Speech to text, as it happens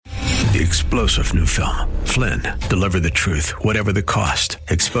the explosive new film, Flynn, Deliver the Truth, Whatever the Cost,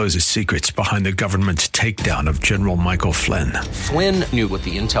 exposes secrets behind the government's takedown of General Michael Flynn. Flynn knew what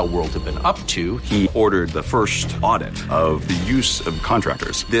the intel world had been up to. He ordered the first audit of the use of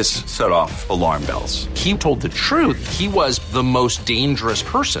contractors. This set off alarm bells. He told the truth. He was the most dangerous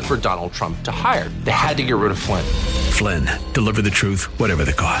person for Donald Trump to hire. They had to get rid of Flynn. Flynn, Deliver the Truth, Whatever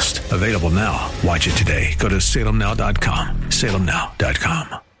the Cost. Available now. Watch it today. Go to salemnow.com.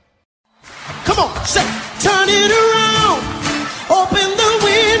 salemnow.com. Come on, say, turn it around. Open the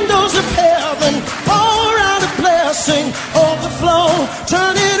windows of heaven. Pour out a blessing, overflow.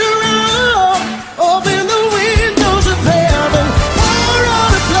 Turn it around. Open the windows of heaven. Pour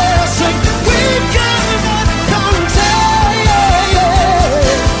out a blessing. We cannot contain.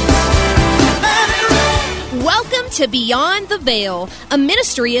 Welcome to Beyond the Veil, a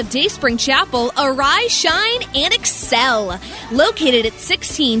ministry of Dayspring Chapel. Arise, shine, and excel. Located at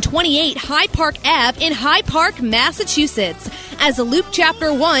 1628 Hyde Park Ave in Hyde Park, Massachusetts. As Luke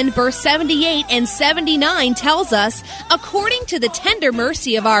chapter 1, verse 78 and 79 tells us, according to the tender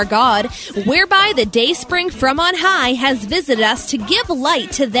mercy of our God, whereby the dayspring from on high has visited us to give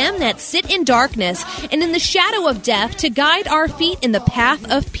light to them that sit in darkness and in the shadow of death, to guide our feet in the path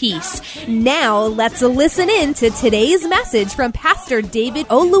of peace. Now, let's listen in to today's message from Pastor David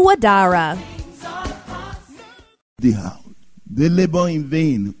Oluwadara. The house. They labor in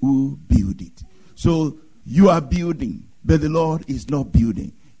vain who build it. So you are building, but the Lord is not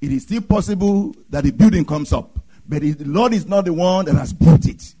building. It is still possible that the building comes up, but the Lord is not the one that has built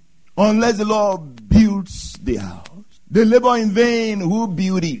it. Unless the Lord builds the house. They labor in vain who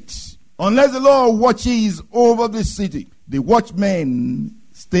build it. Unless the Lord watches over the city, the watchmen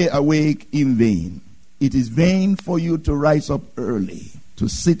stay awake in vain. It is vain for you to rise up early, to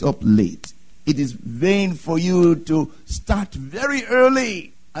sit up late. It is vain for you to start very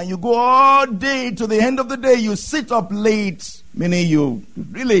early and you go all day to the end of the day. You sit up late, meaning you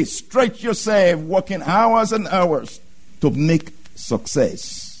really stretch yourself, working hours and hours to make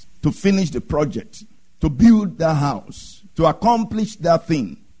success, to finish the project, to build the house, to accomplish that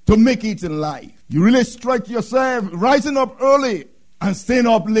thing, to make it in life. You really stretch yourself, rising up early and staying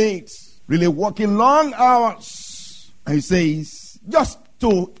up late, really working long hours. And he says, just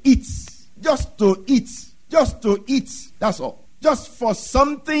to eat. Just to eat. Just to eat. That's all. Just for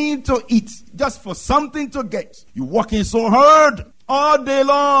something to eat. Just for something to get. You're working so hard all day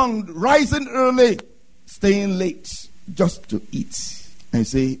long, rising early, staying late, just to eat. And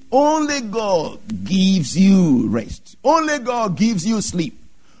say, only God gives you rest. Only God gives you sleep.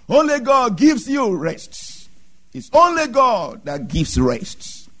 Only God gives you rest. It's only God that gives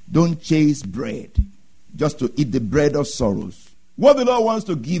rest. Don't chase bread just to eat the bread of sorrows. What the Lord wants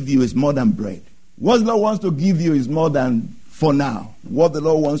to give you is more than bread. What the Lord wants to give you is more than for now. What the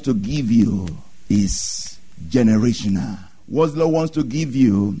Lord wants to give you is generational. What the Lord wants to give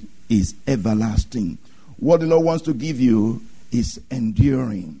you is everlasting. What the Lord wants to give you is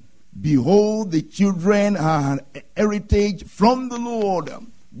enduring. Behold, the children are an heritage from the Lord.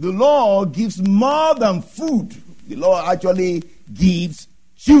 The Lord gives more than food. The Lord actually gives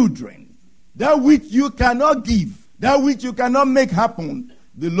children. That which you cannot give, that which you cannot make happen,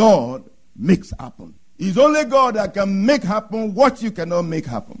 the Lord makes happen. It's only God that can make happen what you cannot make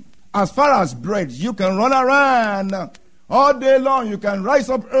happen. As far as bread, you can run around all day long. You can rise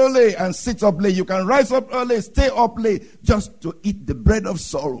up early and sit up late. You can rise up early, stay up late, just to eat the bread of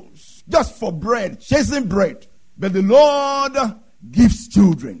sorrows. Just for bread, chasing bread. But the Lord gives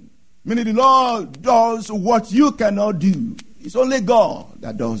children. Meaning the Lord does what you cannot do. It's only God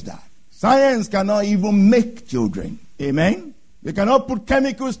that does that. Science cannot even make children. Amen? They cannot put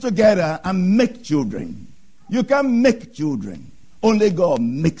chemicals together and make children. You can't make children. Only God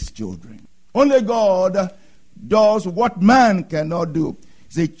makes children. Only God does what man cannot do.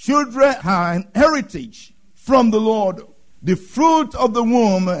 The children are an heritage from the Lord. The fruit of the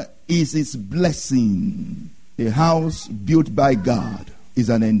womb is his blessing. A house built by God is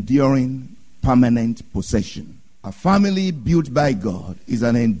an enduring, permanent possession. A family built by God is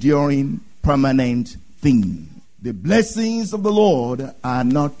an enduring, permanent thing. The blessings of the Lord are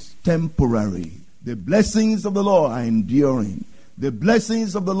not temporary. The blessings of the Lord are enduring. The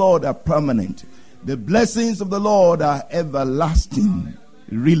blessings of the Lord are permanent. The blessings of the Lord are everlasting.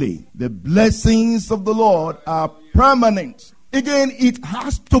 Really, the blessings of the Lord are permanent. Again, it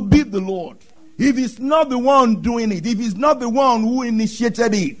has to be the Lord. If he's not the one doing it, if he's not the one who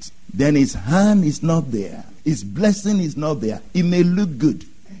initiated it, then his hand is not there. His blessing is not there. It may look good.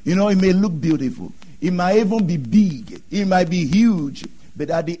 It may look beautiful. It might even be big. It might be huge.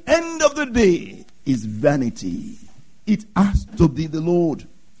 But at the end of the day, it's vanity. It has to be the Lord.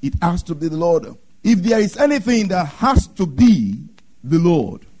 It has to be the Lord. If there is anything that has to be the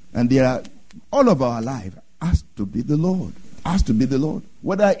Lord, and there are all of our life has to be the Lord. Has to be the Lord.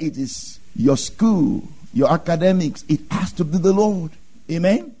 Whether it is your school, your academics, it has to be the Lord.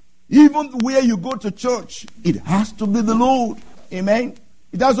 Amen. Even where you go to church, it has to be the Lord. Amen.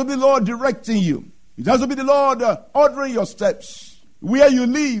 It has to be the Lord directing you. It has to be the Lord ordering your steps. Where you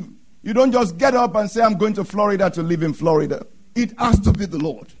live, you don't just get up and say, I'm going to Florida to live in Florida. It has to be the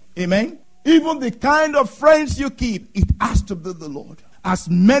Lord. Amen. Even the kind of friends you keep, it has to be the Lord. As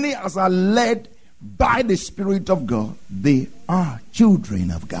many as are led by the Spirit of God, they are children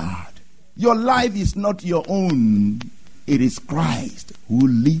of God. Your life is not your own. It is Christ who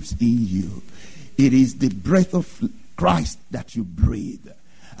lives in you. It is the breath of Christ that you breathe.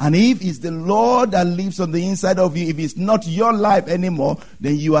 And if it's the Lord that lives on the inside of you, if it's not your life anymore,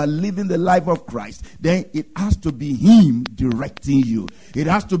 then you are living the life of Christ. Then it has to be Him directing you. It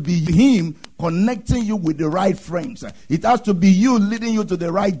has to be Him connecting you with the right friends. It has to be you leading you to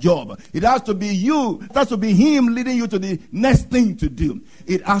the right job. It has to be you. It has to be Him leading you to the next thing to do.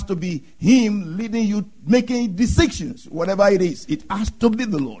 It has to be Him leading you, making decisions, whatever it is. It has to be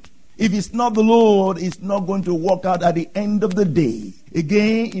the Lord. If it's not the Lord, it's not going to work out at the end of the day.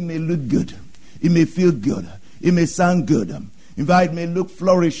 Again, it may look good. It may feel good. It may sound good. In fact, it may look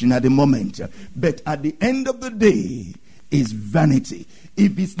flourishing at the moment. But at the end of the day, it's vanity.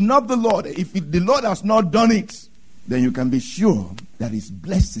 If it's not the Lord, the Lord has not done it, then you can be sure that His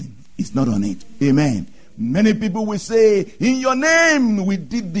blessing is not on it. Amen. Many people will say, in your name, we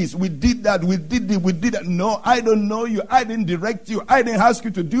did this, we did that, we did that. No, I don't know you. I didn't direct you. I didn't ask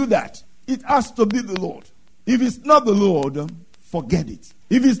you to do that. It has to be the Lord. If it's not the Lord, forget it.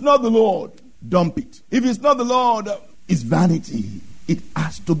 If it's not the Lord, dump it. If it's not the Lord, it's vanity. It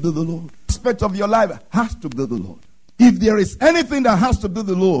has to be the Lord. Aspect of your life has to be the Lord. If there is anything that has to be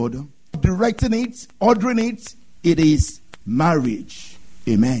the Lord, directing it, ordering it, it is marriage.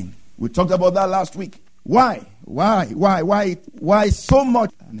 Amen. We talked about that last week. Why so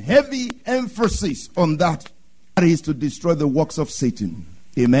much and heavy emphasis on that? That is to destroy the works of Satan.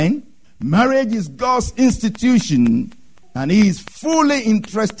 Amen. Marriage is God's institution, and He is fully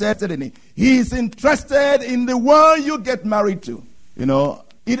interested in it. He is interested in the one you get married to. You know,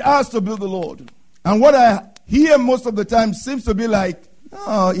 it has to be the Lord. And what I hear most of the time seems to be like,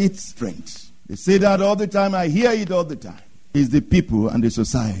 oh, it's strange. They say that all the time. I hear it all the time. It's the people and the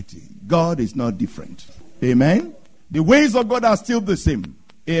society. God is not different. Amen. The ways of God are still the same.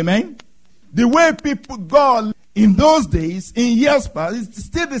 Amen. The way people, God in those days, in years past, is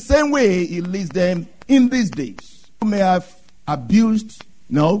still the same way He leads them in these days. You may have abused,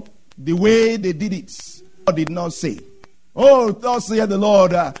 the way they did it. God did not say, oh, thus saith the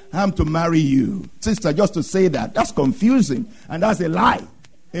Lord, I'm to marry you. Sister, just to say that, that's confusing. And that's a lie.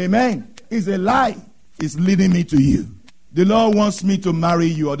 Amen. It's a lie. It's leading me to you. The Lord wants me to marry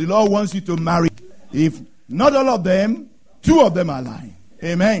you, or the Lord wants you to marry. If not all of them, two of them are lying.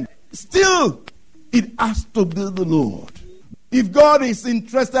 Amen. Still, it has to be the Lord. If God is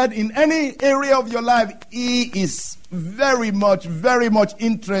interested in any area of your life, He is very much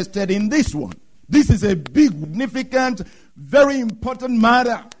interested in this one. This is a big, significant, very important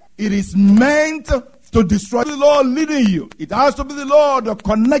matter. It is meant to destroy the Lord leading you. It has to be the Lord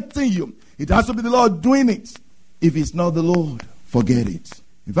connecting you. It has to be the Lord doing it. If it's not the Lord, forget it.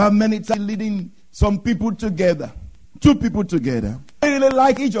 If I have many times leading some people together, two people together, they really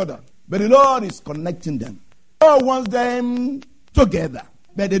like each other, but the Lord is connecting them. The Lord wants them together,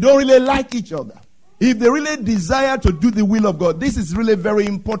 but they don't really like each other. If they really desire to do the will of God, this is really very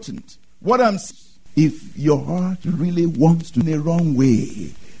important. If your heart really wants to in the wrong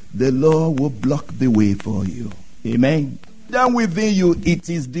way, the Lord will block the way for you. Amen. Down within you, it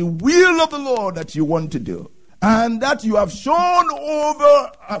is the will of the Lord that you want to do. And that you have shown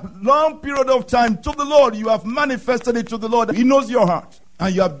over a long period of time to the Lord. You have manifested it to the Lord. He knows your heart.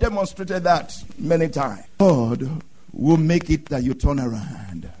 And you have demonstrated that many times. God will make it that you turn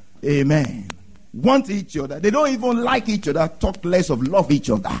around. Amen. Want each other. They don't even like each other. Talk less of love each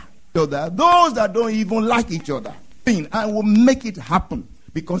other. Those that don't even like each other. I will make it happen.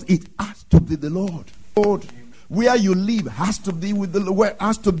 Because it has to be the Lord. Lord. Where you live has to be with the Lord,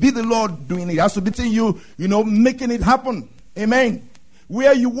 has to be the Lord doing it. It has to be you, making it happen. Amen.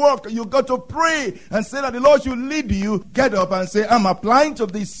 Where you work, you got to pray and say that the Lord should lead you. Get up and say, I'm applying to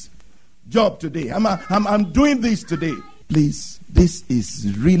this job today. I'm doing this today. Please, this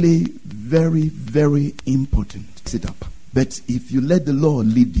is really very, very important. Sit up. But if you let the Lord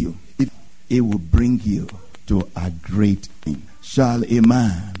lead you, it will bring you to a great thing. Shall a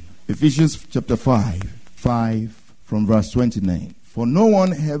man, Ephesians chapter 5 from verse 29. For no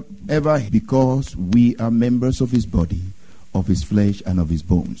one have ever, because we are members of his body, of his flesh, and of his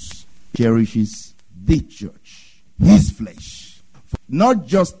bones, cherishes the church, his flesh. Not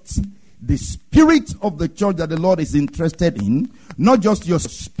just the spirit of the church that the Lord is interested in, not just your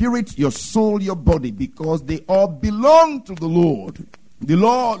spirit, your soul, your body, because they all belong to the Lord. The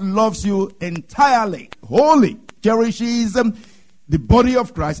Lord loves you entirely, wholly, cherishes the body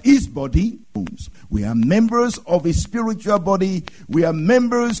of Christ, his body. We are members of his spiritual body. We are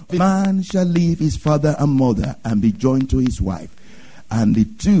members. Man shall leave his father and mother and be joined to his wife, and the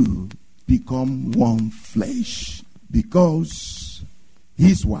two become one flesh. Because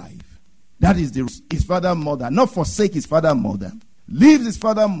his wife, that is his father and mother, not forsake his father and mother, leaves his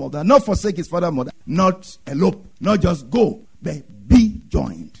father and mother, not forsake his father and mother, not elope, not just go, but be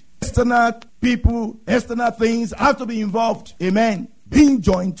joined. External people, external things have to be involved. Amen. Being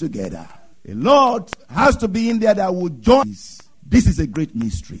joined together. The Lord has to be in there that will join. This is a great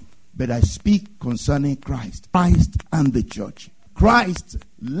mystery. But I speak concerning Christ and the church. Christ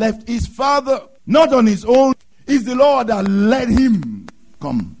left his Father, not on his own. It's the Lord that let him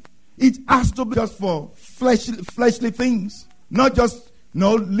come. It has to be just for fleshly things. Not just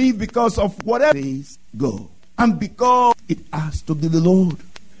leave because of whatever is go. And because it has to be the Lord.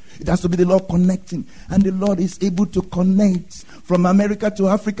 It has to be the Lord connecting. And the Lord is able to connect. From America to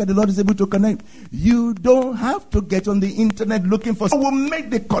Africa, the Lord is able to connect. You don't have to get on the internet looking for someone who will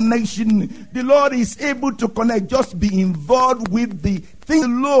make the connection. The Lord is able to connect. Just be involved with the thing. The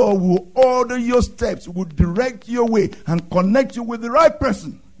Lord will order your steps, will direct your way, and connect you with the right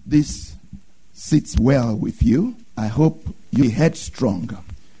person. This sits well with you. I hope you be headstrong.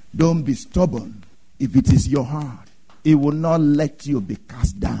 Don't be stubborn. If it is your heart, it will not let you be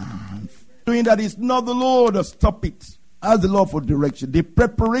cast down. Doing that is not the Lord. Stop it. Ask the Lord for direction. The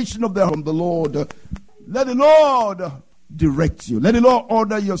preparation of from the Lord. Let the Lord direct you. Let the Lord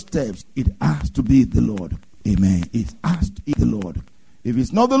order your steps. It has to be the Lord. Amen. It has to be the Lord. If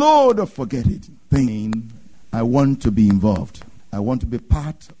it's not the Lord, forget it. I want to be involved. I want to be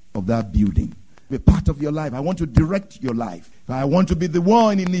part of that building. Be part of your life. I want to direct your life. I want to be the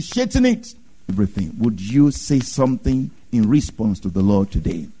one initiating it. Everything. Would you say something in response to the Lord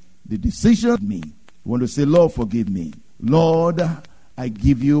today? The decision me. You want to say, Lord, forgive me. Lord, I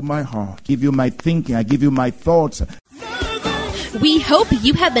give you my heart, give you my thinking, I give you my thoughts. We hope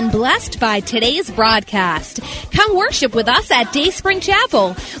you have been blessed by today's broadcast. Come worship with us at Dayspring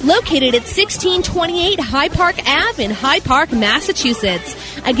Chapel, located at 1628 Hyde Park Ave in Hyde Park, Massachusetts.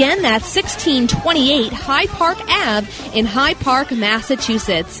 Again, that's 1628 Hyde Park Ave in Hyde Park,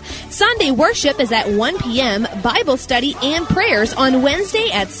 Massachusetts. Sunday worship is at 1 p.m., Bible study and prayers on Wednesday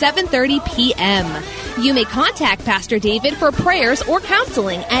at 7:30 p.m. You may contact Pastor David for prayers or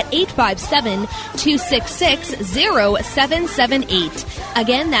counseling at 857-266-0778.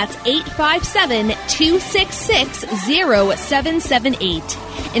 Again, that's 857-266-0778.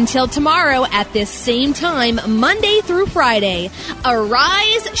 Until tomorrow at this same time, Monday through Friday,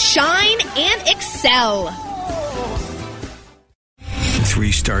 arise, shine, and excel.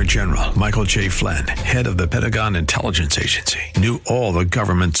 3-star General Michael J. Flynn, head of the Pentagon Intelligence Agency, knew all the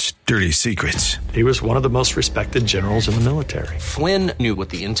government's dirty secrets. He was one of the most respected generals in the military. Flynn knew what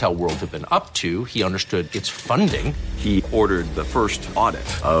the intel world had been up to. He understood its funding. He ordered the first audit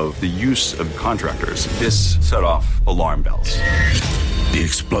of the use of contractors. This set off alarm bells. The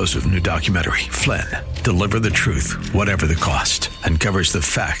explosive new documentary, Flynn, Deliver the Truth, Whatever the Cost, uncovers the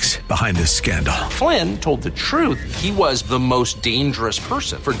facts behind this scandal. Flynn told the truth. He was the most dangerous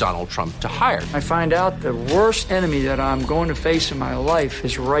person for Donald Trump to hire. I find out the worst enemy that I'm going to face in my life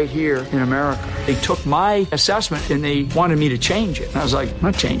is right here in America. They took my assessment and they wanted me to change it. And I was like, I'm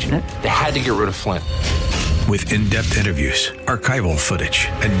not changing it. They had to get rid of Flynn. With in-depth interviews, archival footage,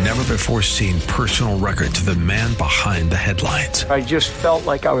 and never-before-seen personal records of the man behind the headlines. I just felt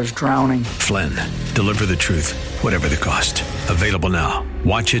like I was drowning. Flynn, Deliver the Truth, Whatever the Cost. Available now.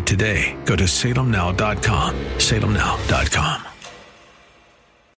 Watch it today. Go to salemnow.com. salemnow.com.